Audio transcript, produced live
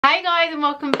Hi guys and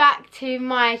welcome back to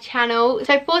my channel.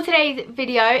 So for today's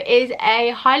video is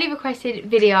a highly requested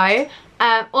video.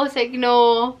 Also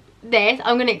ignore this,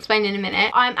 I'm going to explain in a minute.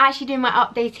 I'm actually doing my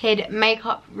updated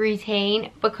makeup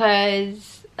routine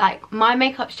because like my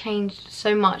makeup's changed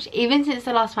so much even since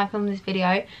the last time I filmed this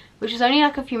video, which was only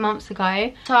like a few months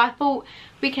ago. So I thought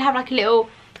we could have like a little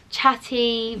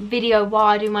chatty video while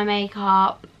I do my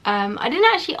makeup. I didn't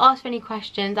actually ask for any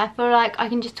questions. I feel like I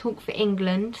can just talk for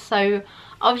England, so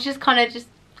I was just kind of just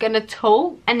gonna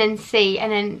talk and then see,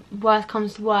 and then worst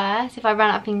comes to worst, if I run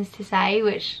out of things to say,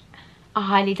 which I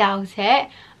highly doubt it,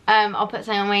 I'll put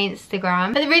something on my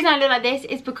Instagram. But the reason I look like this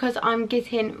is because I'm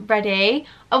getting ready.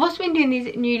 I've also been doing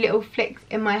these new little flicks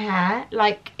in my hair.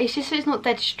 Like, it's just so it's not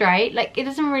dead straight. Like, it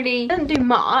doesn't do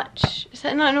much. It's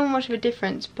not much of a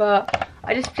difference, but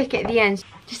I just flick it at the end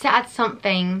just to add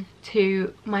something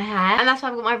to my hair. And that's why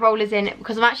I've got my rollers in,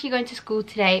 because I'm actually going to school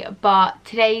today. But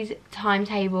today's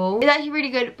timetable is actually really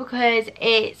good because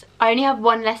I only have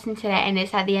one lesson today and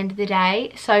it's at the end of the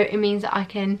day. So it means that I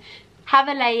can have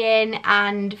a lay-in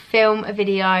and film a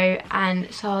video.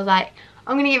 And so I was like,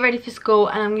 I'm gonna get ready for school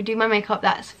and I'm gonna do my makeup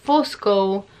that's for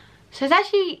school. So it's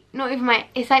actually not even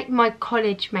it's like my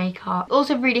college makeup.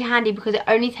 Also really handy because it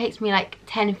only takes me like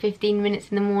 10-15 minutes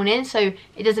in the morning, so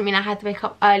it doesn't mean I had to wake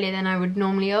up earlier than I would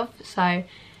normally have. So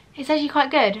it's actually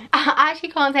quite good. I actually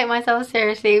can't take myself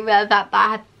seriously with that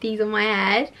I had these on my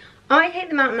head. I might take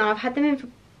them out now. I've had them in for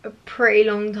a pretty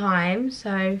long time, so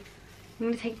I'm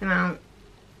gonna take them out.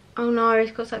 Oh no,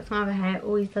 it's got stuck to my other hair. It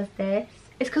always does this.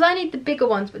 It's because I need the bigger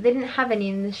ones, but they didn't have any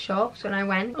in the shops when I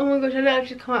went. Oh my gosh, I look like I've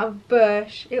just come out of a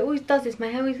bush. It always does this. My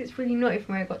hair always gets really knotty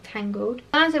from where it got tangled.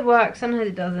 Sometimes it works, sometimes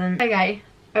it doesn't. Okay,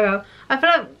 oh well. I feel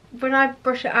like when I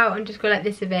brush it out and just go like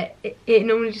this a bit, it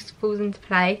normally just falls into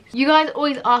place. You guys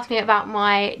always ask me about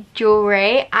my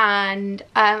jewellery, and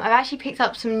I've actually picked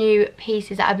up some new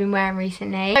pieces that I've been wearing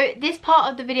recently. So this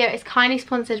part of the video is kindly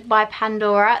sponsored by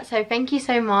Pandora, so thank you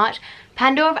so much.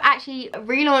 Pandora have actually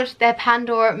relaunched their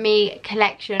Pandora ME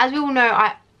collection. As we all know,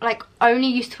 I only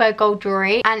used to wear gold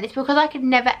jewellery, and it's because I could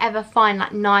never ever find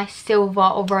like nice silver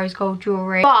or rose gold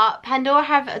jewellery. But Pandora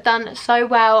have done so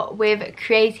well with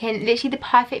creating literally the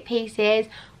perfect pieces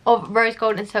of rose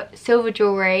gold and silver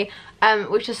jewellery,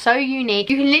 which is so unique.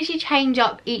 You can literally change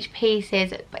up each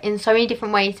pieces in so many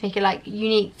different ways to make it like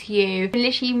unique to you. You can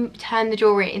literally turn the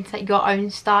jewellery into like your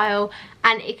own style,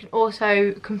 and it can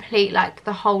also complete like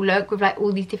the whole look with like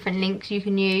all these different links you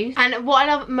can use. And what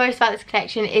I love most about this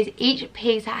collection is each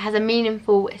piece has a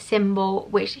meaningful symbol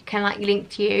which can like link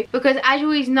to you, because as you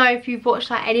always know, if you've watched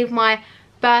like any of my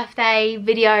birthday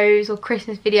videos or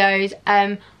Christmas videos,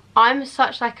 I'm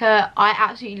such like I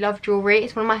absolutely love jewellery.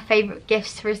 It's one of my favourite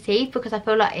gifts to receive because I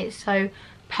feel like it's so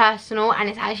personal and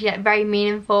it's actually like very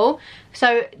meaningful.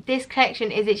 So this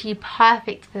collection is actually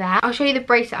perfect for that. I'll show you the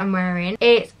bracelet I'm wearing.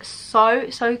 It's so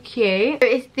cute. So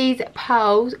it's these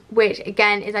pearls, which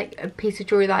again is like a piece of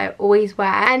jewellery that I always wear.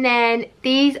 And then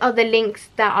these are the links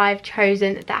that I've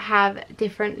chosen that have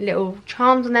different little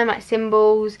charms on them, like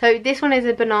symbols. So this one is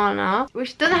a banana,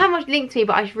 which doesn't have much link to me,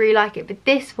 but I just really like it. But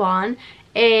this one's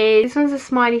a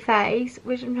smiley face,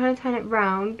 which I'm trying to turn it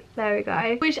round. There we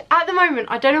go. Which at the moment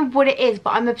I don't know what it is, but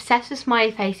I'm obsessed with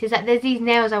smiley faces. Like, there's these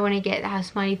nails I want to get that have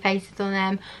smiley faces on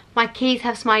them. My keys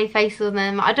have smiley faces on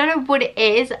them. I don't know what it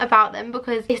is about them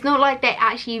because it's not like they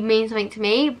actually mean something to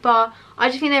me, but I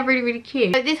just think they're really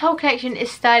cute. So this whole collection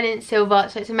is sterling silver,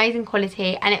 so it's amazing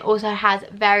quality, and it also has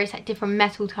various like different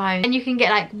metal tones, and you can get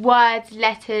like words,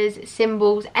 letters,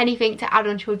 symbols, anything to add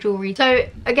onto your jewellery. So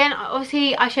again,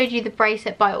 obviously I showed you the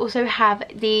bracelet, but I also have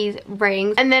these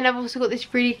rings, and then I've also got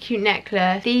this really cute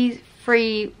necklace. These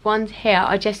 3 ones here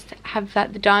I just have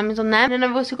like the diamonds on them, and then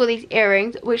I've also got these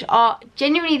earrings, which are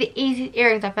genuinely the easiest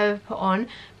earrings I've ever put on,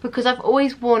 because I've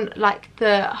always worn like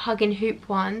the hug and hoop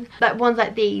ones, like ones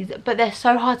like these, but they're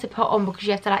so hard to put on because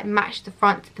you have to like match the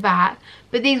front to the back.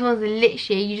 But these ones are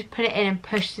literally, you just put it in and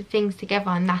push the things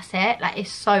together and that's it. Like,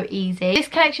 it's so easy. This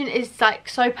collection is like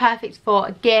so perfect for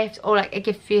a gift or like a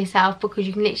gift for yourself, because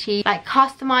you can literally like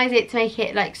customize it to make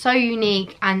it like so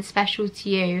unique and special to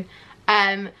you.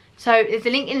 So there's a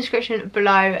link in the description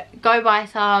below. Go buy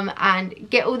some and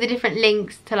get all the different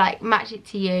links to like match it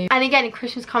to you. And again,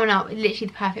 Christmas coming up, literally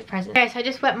the perfect present. Okay, so I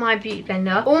just wet my beauty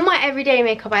blender. All my everyday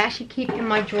makeup I actually keep in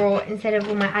my drawer instead of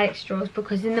all my Alex drawers,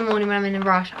 because in the morning when I'm in a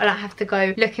rush, I don't have to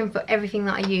go looking for everything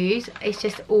that I use. It's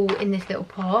just all in this little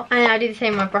pot. And I do the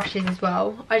same with my brushes as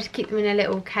well. I just keep them in a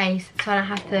little case so I don't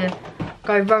have to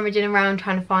go rummaging around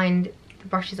trying to find the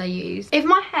brushes I use. If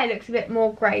my hair looks a bit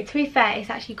more grey, to be fair,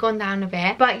 it's actually gone down a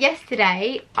bit. But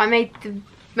yesterday I made the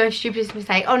most stupidest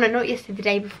mistake. Oh no, not yesterday, the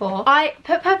day before. I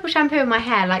put purple shampoo in my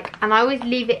hair, like, and I always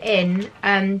leave it in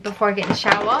before I get in the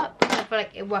shower because I feel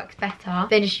like it works better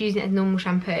than just using it as normal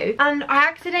shampoo. And I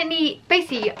accidentally,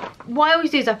 basically, what I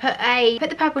always do is I put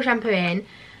the purple shampoo in,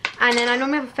 and then I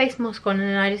normally have a face mask on, and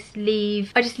then I just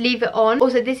leave it on.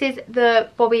 Also, this is the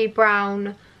Bobbi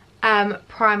Brown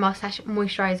primer slash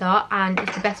moisturizer, and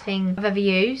it's the best thing I've ever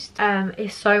used.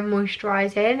 It's so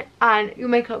moisturizing and your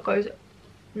makeup goes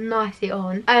nicely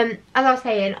on. As I was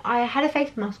saying, I had a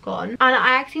face mask on, and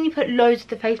I accidentally put loads of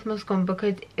the face mask on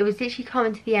because it was literally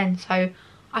coming to the end, so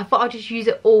I thought I'd just use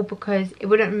it all because it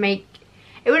wouldn't make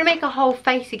a whole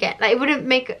face again. Like,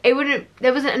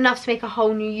 there wasn't enough to make a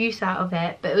whole new use out of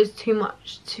it, but it was too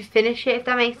much to finish it, if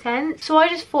that makes sense. So I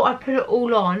just thought I'd put it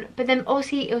all on, but then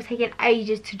obviously it was taking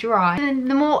ages to dry. And then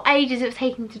the more ages it was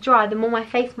taking to dry, the more my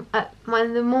face,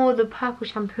 the more the purple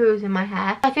shampoo was in my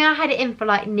hair. I think I had it in for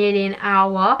like nearly an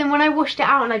hour. And when I washed it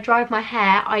out and I dried my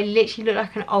hair, I literally looked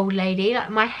like an old lady. Like,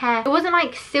 my hair, it wasn't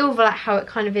like silver like how it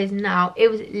kind of is now.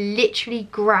 It was literally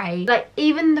grey. Like,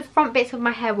 even the front bits of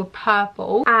my hair were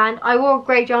purple. And I wore a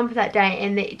grey jumper that day,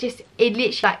 and it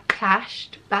literally like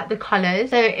clashed, like the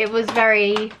colours. So it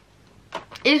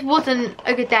just wasn't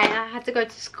a good day, and I had to go to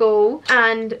school,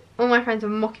 and all my friends were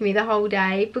mocking me the whole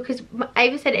day because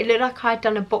Ava said it looked like I'd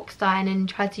done a box dye and then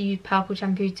tried to use purple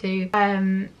shampoo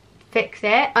to fix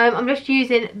it. I'm just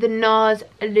using the NARS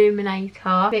Illuminator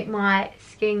to make my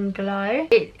skin glow.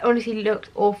 It honestly looked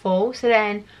awful. So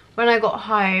then when I got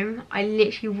home, I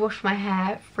literally washed my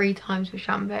hair 3 times with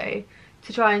shampoo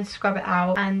to try and scrub it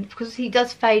out, and because it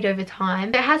does fade over time.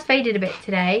 It has faded a bit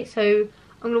today, so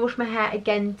I'm gonna wash my hair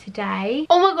again today.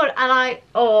 Oh my god,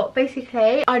 and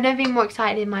basically I've never been more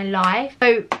excited in my life.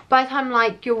 So by the time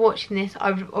like you're watching this,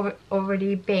 I've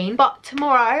already been. But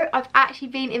tomorrow I've actually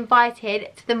been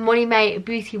invited to the Molly May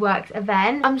Beauty Works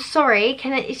event. I'm sorry,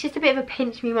 it's just a bit of a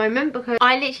pinch me moment because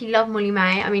I literally love Molly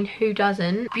May. I mean, who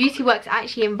doesn't? Beauty Works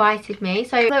actually invited me,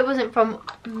 so it wasn't from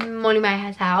Molly May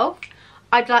herself.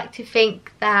 I'd like to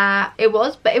think that it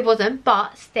was, but it wasn't,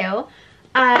 but still.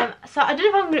 So I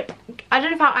don't know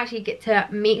if I'll actually get to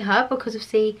meet her because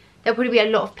obviously there'll probably be a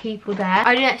lot of people there.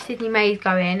 I don't know if Sydney May's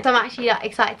going, so I'm actually like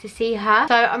excited to see her.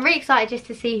 So I'm really excited just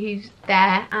to see who's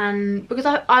there, and because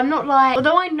I'm not like,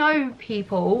 although I know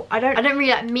people, I don't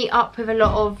really like meet up with a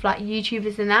lot of like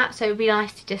YouTubers and that, so it'd be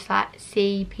nice to just like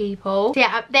see people. So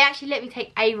yeah, they actually let me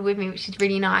take Ava with me, which is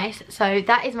really nice. So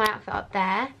that is my outfit up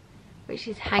there, which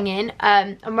is hanging.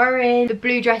 I'm wearing the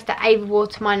blue dress that Ava wore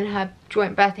to mine and her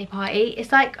joint birthday party.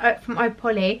 It's like from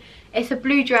Polly. It's a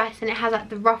blue dress and it has like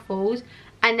the ruffles,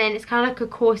 and then it's kind of like a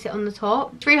corset on the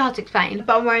top. It's really hard to explain,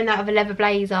 but I'm wearing that with a leather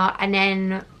blazer, and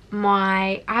then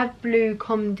I have blue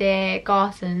Comme des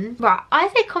Garçons. Right, I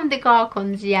say Comme des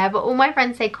Garçons, yeah, but all my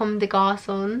friends say Comme des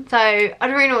Garçons, so I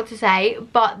don't really know what to say.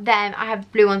 But then I have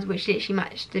blue ones which literally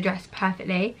match the dress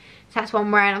perfectly. So that's what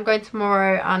I'm wearing. I'm going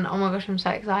tomorrow, and oh my gosh, I'm so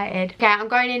excited. Okay, I'm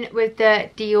going in with the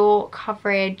Dior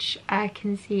Coverage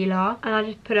concealer, and I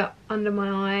just put it under my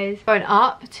eyes, going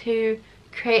up to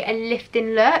create a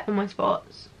lifting look on my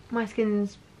spots. My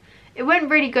skin's, it went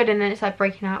really good, and then it's like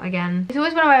breaking out again. It's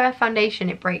always when I wear foundation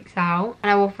it breaks out,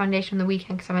 and I wore foundation on the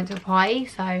weekend because I went to a party,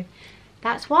 so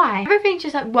that's why. Everything's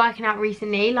just like working out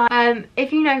recently. Like,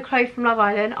 if you know Chloe from Love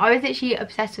Island, I was literally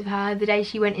obsessed with her the day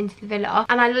she went into the villa,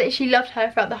 and I literally loved her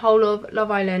throughout the whole of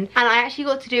Love Island. And I actually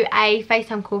got to do a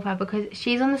FaceTime call with her because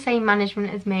she's on the same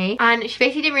management as me, and she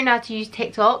basically didn't really know how to use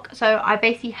TikTok, so I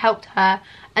basically helped her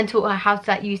and taught her how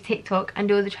to like use TikTok and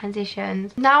do all the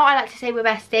transitions. Now I like to say we're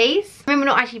besties. I mean, we're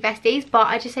not actually besties, but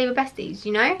I just say we're besties,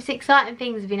 you know? It's exciting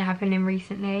things have been happening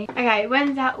recently. Okay,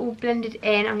 when that all blended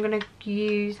in, I'm gonna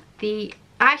use I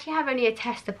actually have only a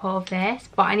tester pour of this,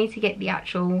 but I need to get the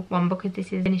actual one because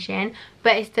this is finishing.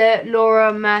 But it's the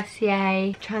Laura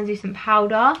Mercier translucent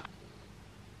powder.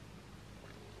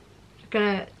 Just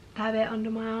gonna dab it under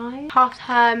my eyes. Half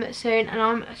term soon, and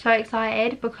I'm so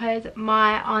excited because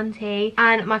my auntie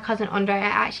and my cousin Andre are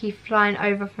actually flying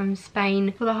over from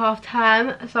Spain for the half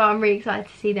term, so I'm really excited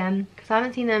to see them because I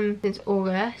haven't seen them since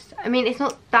August. I mean, it's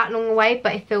not that long away,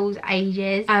 but it feels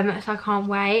ages, so I can't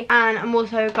wait. And I'm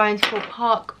also going to Fort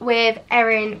Park with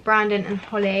Erin, Brandon and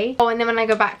Holly. Oh, and then when I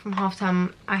go back from half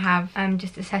term, I have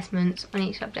just assessments on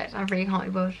each subject. I really can't be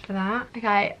bothered for that.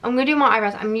 Okay, I'm gonna do my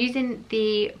eyebrows. I'm using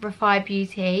the Refi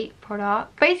Beauty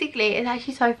product. Basically, it's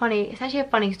actually so funny. It's actually a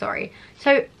funny story.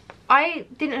 So I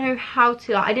didn't know how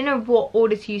to, like, I didn't know what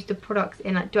order to use the products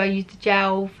in. Like, do I use the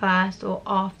gel first or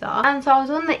after? And so I was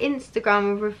on the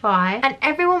Instagram of Refi, and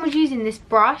everyone was using this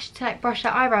brush to like brush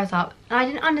their eyebrows up, and I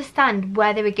didn't understand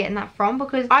where they were getting that from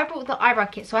because I bought the eyebrow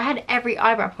kit, so I had every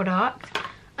eyebrow product.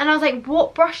 And I was like,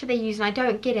 what brush are they using? I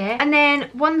don't get it. And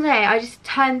then one day I just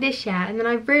turned this, yeah, and then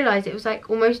I realised it was like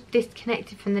almost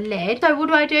disconnected from the lid. So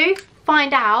what do?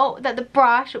 Find out that the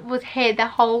brush was here the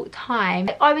whole time.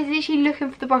 I was literally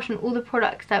looking for the brush on all the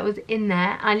products that was in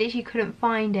there. I literally couldn't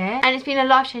find it. And it's been a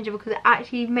life changer because it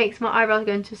actually makes my eyebrows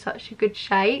go into such a good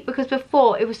shape. Because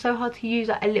before it was so hard to use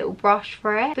like a little brush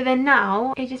for it. But then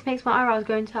now it just makes my eyebrows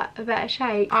go into like, a better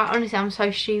shape. Honestly, I'm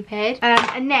so stupid.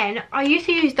 And then I used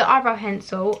to use the eyebrow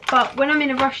pencil. But when I'm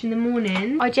in a rush in the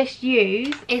morning, I just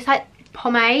use, it's like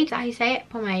pomade, is that how you say it?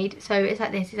 Pomade. So it's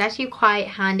like this. It's actually quite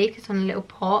handy because it's on a little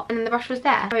pot, and then the brush was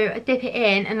there. So I dip it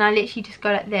in and I literally just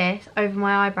go like this over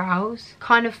my eyebrows,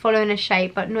 kind of following a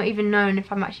shape but not even knowing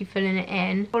if I'm actually filling it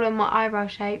in. Following my eyebrow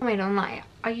shape. Pomade on, like,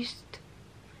 is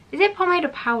it pomade or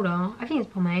powder? I think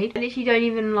it's pomade. I literally don't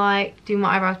even like do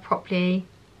my eyebrows properly.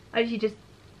 I literally just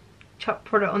chuck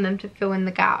product on them to fill in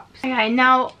the gaps. Okay,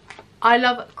 now I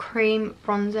love cream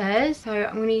bronzers, so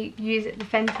I'm going to use the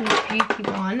Fenty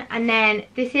Beauty one. And then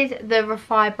this is the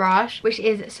Refy brush, which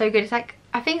is so good. It's like,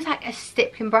 I think it's like a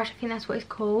stippling brush. I think that's what it's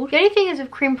called. The only thing is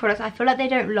with cream products, I feel like they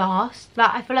don't last.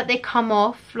 Like, I feel like they come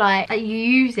off, like you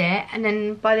use it and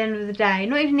then by the end of the day,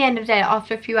 not even the end of the day,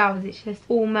 after a few hours, it's just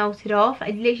all melted off.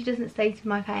 Like, it literally doesn't stay to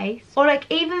my face. Or like,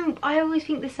 even, I always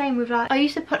think the same with like, I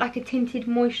used to put like a tinted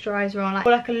moisturiser on, like,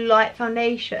 or like a light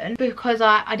foundation, because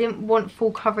I didn't want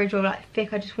full coverage or like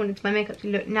thick. I just wanted my makeup to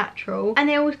look natural. And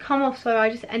they always come off, so I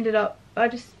just ended up,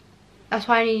 that's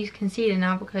why I only use concealer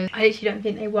now, because I literally don't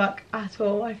think they work at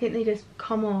all. I think they just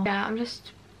come off. Yeah,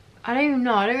 I don't even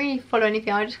know. I don't really follow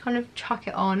anything. I just kind of chuck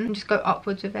it on and just go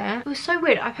upwards with it. It was so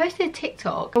weird. I posted a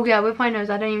TikTok. Oh yeah, with my nose.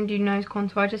 I don't even do nose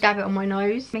contour. I just dab it on my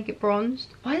nose, make it bronzed.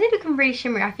 Why is it looking really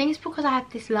shimmery? I think it's because I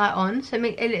have this light on, so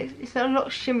it's a lot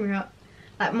shimmerier,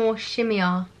 like more shimmery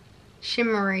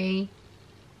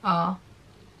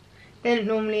than it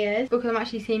normally is, because I'm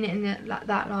actually seeing it in the, like,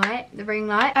 that light, the ring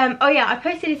light. Oh yeah, I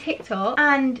posted a TikTok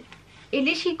and it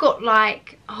literally got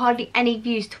like hardly any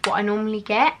views to what I normally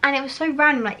get, and it was so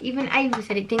random. Like, even Ava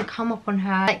said it didn't come up on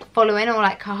her like following or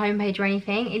like her homepage or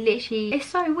anything. It literally, it's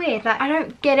so weird. Like, I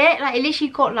don't get it. Like, it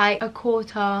literally got like a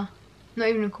quarter, not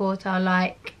even a quarter,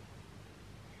 like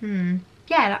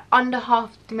yeah, like under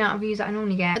half the amount of views that I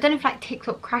normally get. I don't know if like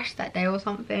TikTok crashed that day or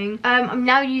something. I'm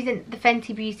now using the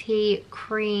Fenty Beauty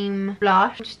cream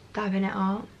blush. I'm just dabbing it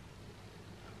up.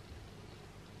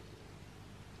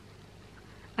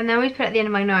 And then I always put it at the end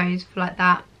of my nose for like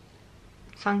that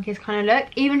sun-kissed kind of look.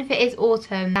 Even if it is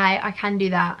autumn, I can do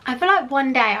that. I feel like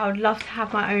one day I would love to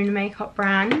have my own makeup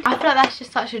brand. I feel like that's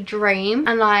just such a dream.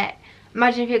 And like,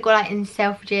 imagine if it got like in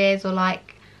Selfridges or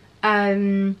like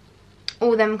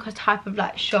all them type of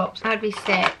like shops. That'd be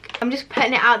sick. I'm just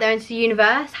putting it out there into the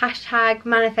universe. Hashtag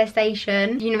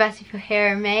manifestation. Universe, if you're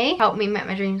hearing me, help me make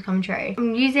my dreams come true.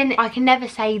 I'm using, I can never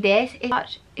say this, it's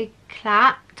Touch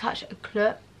Eclat.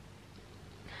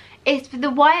 It's the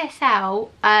YSL.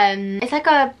 It's like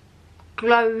a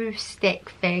glow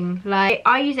stick thing. Like,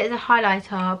 I use it as a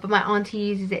highlighter, but my auntie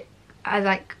uses it as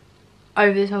like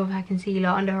over the top of her concealer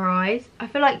under her eyes. I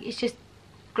feel like it's just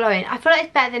glowing. I feel like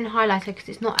it's better than highlighter because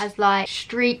it's not as like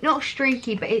not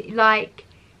streaky, but it's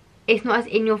not as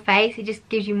in your face. It just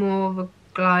gives you more of a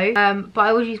glow. But I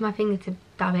always use my finger to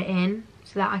dab it in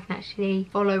so that I can actually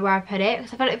follow where I put it,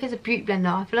 because I feel like if it's a beauty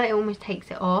blender, I feel like it almost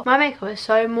takes it off. My makeup is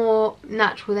so more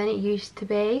natural than it used to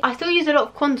be. I still use a lot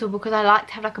of contour because I like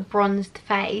to have like a bronzed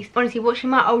face. Honestly, watching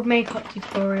my old makeup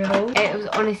tutorial, it was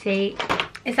honestly,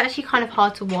 it's actually kind of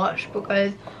hard to watch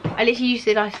because I literally used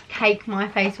to like cake my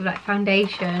face with like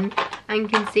foundation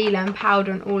and concealer and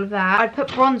powder and all of that. I'd put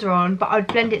bronzer on, but I'd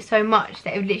blend it so much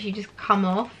that it would literally just come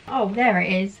off. Oh, there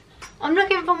it is. I'm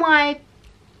looking for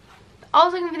I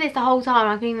was looking for this the whole time.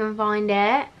 I couldn't even find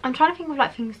it. I'm trying to think of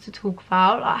like things to talk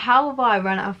about. Like, how have I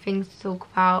run out of things to talk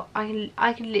about? I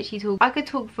could literally talk. I could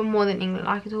talk for more than England.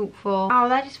 I could talk for, oh,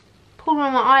 that just pulled one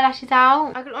of my eyelashes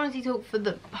out. I could honestly talk for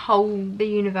the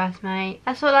universe, mate.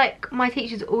 That's what like my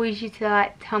teachers always used to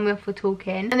like tell me off for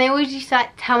talking, and they always used to like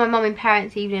tell my mum in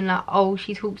parents evening like, oh,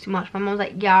 she talks too much. My mum's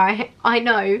like, yeah, I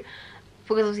know,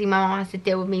 because obviously my mum has to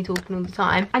deal with me talking all the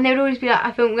time. And they would always be like,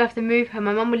 I think we have to move her.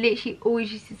 My mum would literally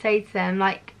always used to say to them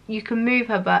like, you can move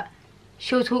her, but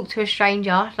she'll talk to a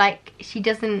stranger. Like, she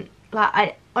doesn't,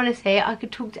 like, honestly, I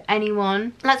could talk to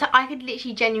anyone. Like, so I could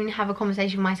literally genuinely have a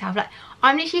conversation with myself. Like,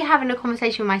 I'm literally having a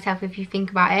conversation with myself if you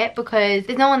think about it, because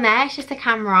there's no one there. It's just a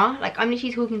camera. Like, I'm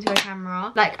literally talking to a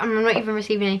camera. Like, I'm not even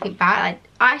receiving anything back. Like,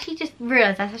 I actually just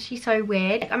realised that's actually so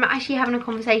weird. Like, I'm actually having a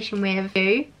conversation with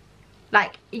you.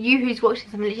 Like, you who's watching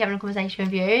this, I'm literally having a conversation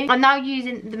with you. I'm now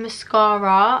using the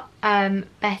mascara,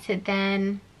 Better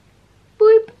Than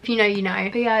Boop. If you know, you know.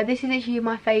 But yeah, this is actually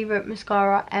my favourite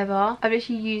mascara ever. I've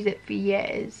actually used it for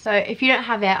years. So if you don't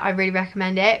have it, I really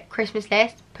recommend it. Christmas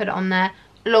list, put it on there.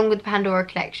 Along with the Pandora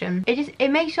collection.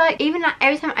 It makes you like, even like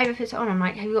every time Ava puts it on, I'm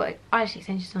like, have you got eyelash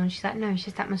extensions on? She's like, no, it's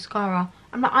just that mascara.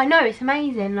 I'm like, I know, it's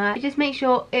amazing. Like, it just makes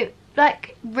sure it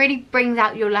like really brings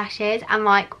out your lashes and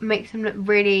like makes them look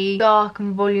really dark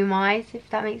and volumized, if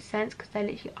that makes sense, because they're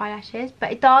literally eyelashes.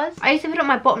 But it does. I used to put it on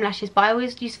my bottom lashes, but I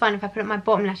always used to find if I put it on my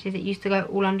bottom lashes, it used to go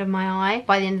all under my eye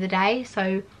by the end of the day.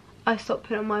 So I stopped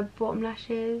putting on my bottom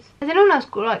lashes. Has anyone else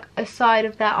got like a side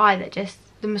of their eye that just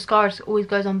the mascara just always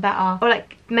goes on better, or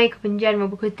like makeup in general?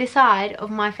 Because this side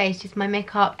of my face, just my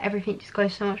makeup, everything just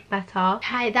goes so much better.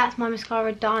 Okay, that's my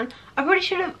mascara done. I probably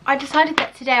should have, I decided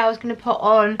that today I was going to put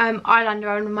on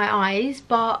eyeliner under my eyes,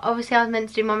 but obviously I was meant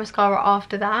to do my mascara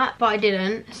after that, but I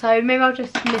didn't, so maybe I'll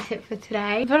just miss it for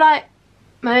today. I feel like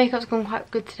my makeup's gone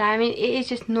quite good today. I mean, it is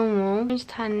just normal. I'm just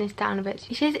turning this down a bit.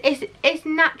 It's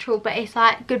natural, but it's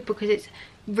like good because it's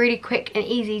really quick and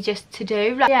easy just to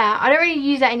do. Like, yeah, I don't really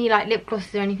use any like lip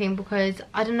glosses or anything because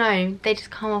I don't know, they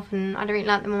just come off and I don't really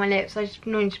like them on my lips. So I just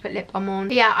normally just put lip balm on.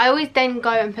 But yeah, I always then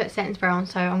go and put setting spray on,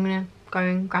 so I'm gonna go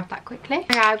and grab that quickly.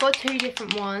 Okay, I've got two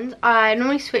different ones. I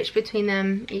normally switch between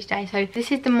them each day. So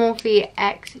this is the Morphe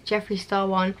X Jeffree Star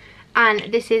one,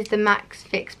 and this is the Max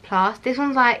Fix Plus. This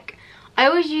one's like, I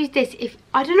always use this if,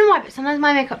 I don't know why, but sometimes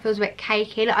my makeup feels a bit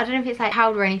cakey. Like, I don't know if it's like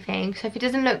powder or anything. So if it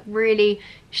doesn't look really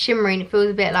shimmery and it feels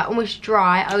a bit like almost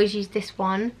dry, I always use this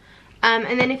one.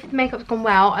 And then if the makeup's gone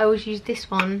well, I always use this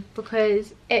one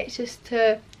because it's just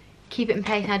to keep it in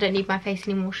place and I don't need my face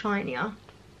any more shinier.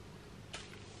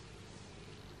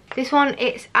 This one,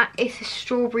 it's a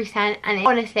strawberry scent, and it's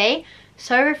honestly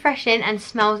so refreshing and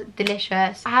smells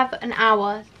delicious. I have an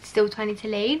hour still 20 to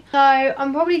leave, so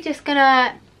I'm probably just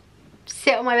gonna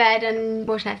sit on my bed and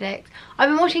watch Netflix. I've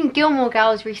been watching Gilmore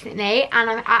Girls recently and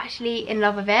I'm actually in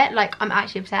love with it. Like, I'm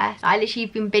actually obsessed. I literally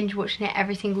have been binge watching it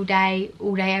every single day,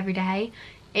 all day, every day.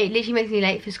 It literally makes me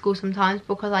late for school sometimes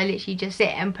because I literally just sit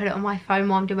and put it on my phone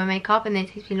while I'm doing my makeup, and then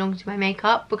it takes me long to do my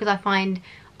makeup because I find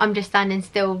I'm just standing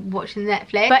still watching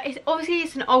Netflix. But it's obviously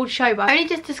it's an old show, but I only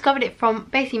just discovered it from,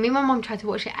 basically me and my mum tried to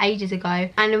watch it ages ago,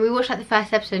 and then we watched like the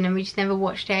first episode and we just never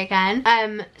watched it again.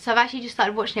 So I've actually just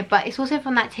started watching it, but it's also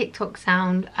from that TikTok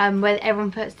sound where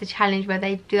everyone puts the challenge where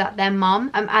they do that their mum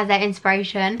as their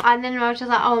inspiration, and then I was just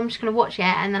like, oh, I'm just gonna watch it,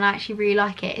 and then I actually really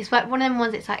like it. It's like one of them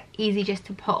ones that's like easy just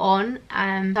to put on.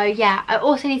 So yeah, I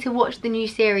also need to watch the new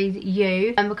series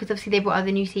You, because obviously they brought out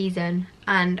the new season,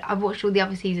 and I've watched all the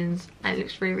other seasons and it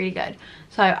looks really good,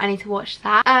 so I need to watch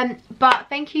that. But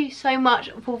thank you so much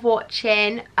for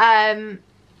watching. I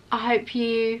hope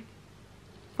you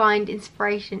find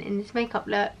inspiration in this makeup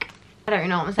look. I don't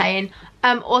know what I'm saying.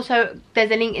 Also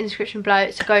there's a link in the description below,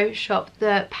 so go shop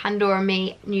the Pandora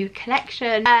ME new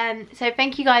collection. So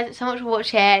thank you guys so much for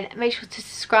watching. Make sure to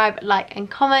subscribe, like and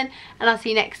comment, and I'll see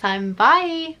you next time.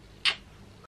 Bye.